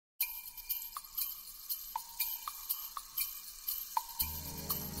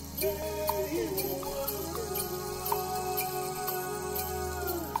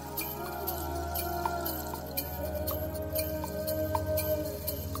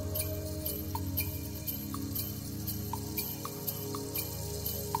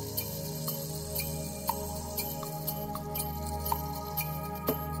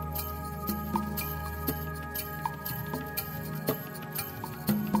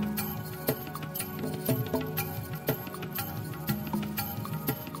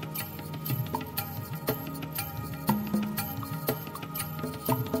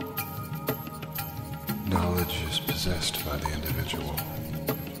Knowledge is possessed by the individual.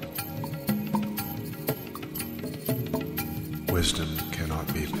 Wisdom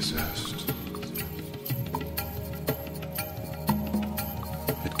cannot be possessed.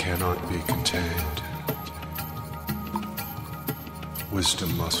 It cannot be contained.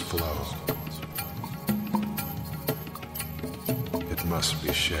 Wisdom must flow. It must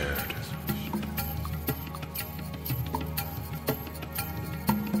be shared.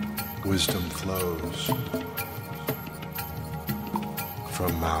 Wisdom flows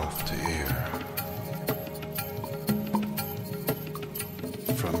from mouth to ear,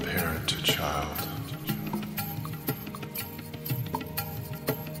 from parent to child,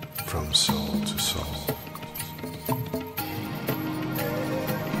 from soul to soul.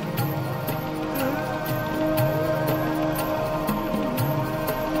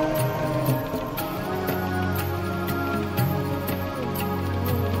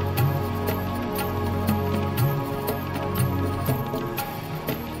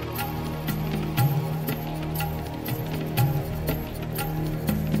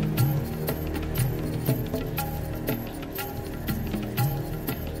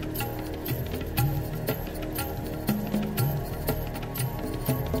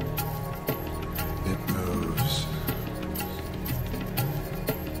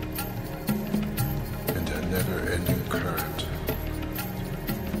 Never-ending current.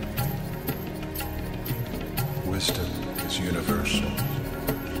 Wisdom is universal.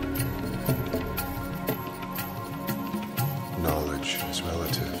 Knowledge is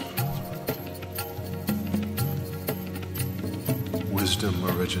relative. Wisdom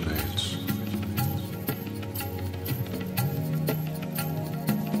originates.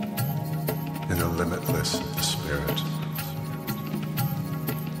 In the limitless of the spirit.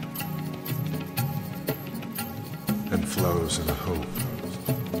 And flows in a hope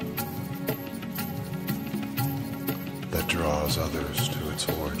that draws others to its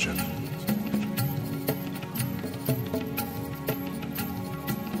origin.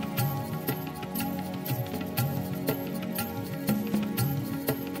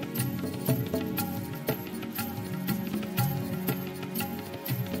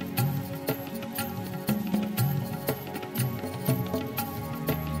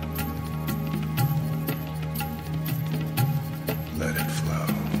 Let it flow.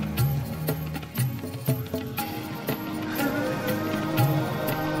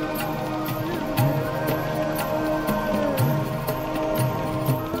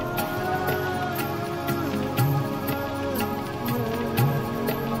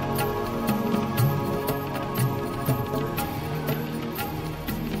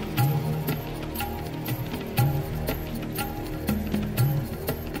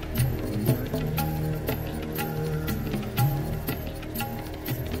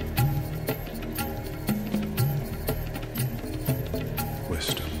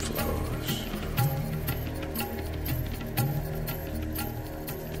 Wisdom flows.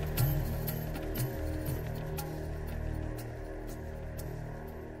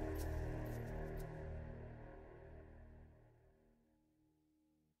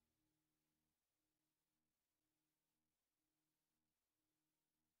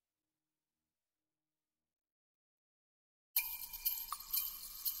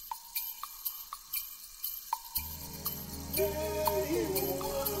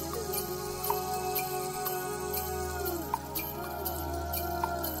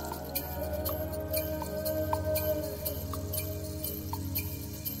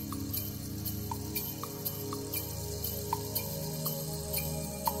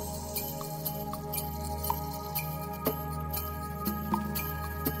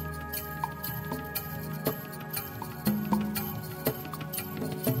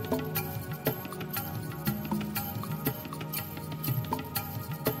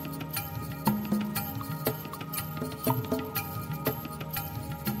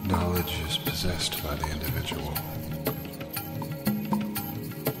 Knowledge is possessed by the individual.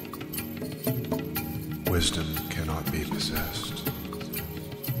 Wisdom cannot be possessed.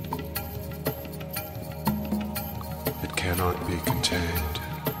 It cannot be contained.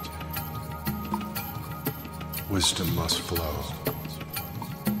 Wisdom must flow.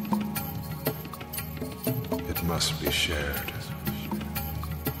 It must be shared.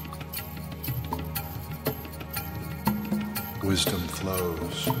 Wisdom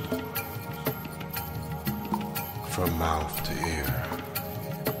flows from mouth to ear,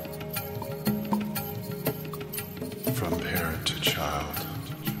 from parent to child,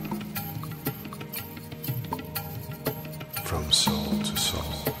 from soul to soul.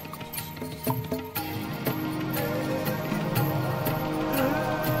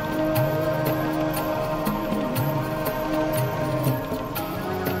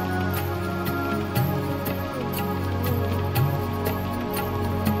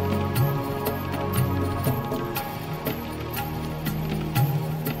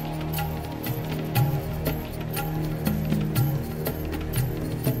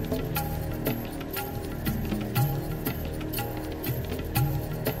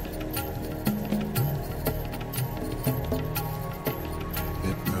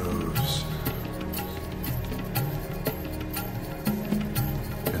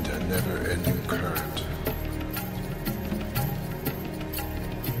 Never-ending current.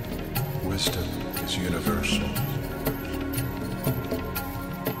 Wisdom is universal.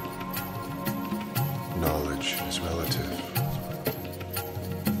 Knowledge is relative.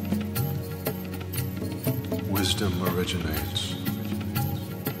 Wisdom originates.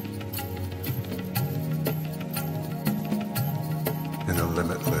 In a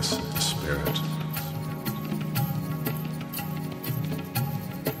limitless spirit.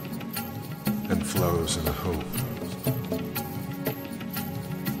 And flows in a hope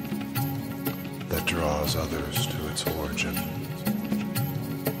that draws others to its origin.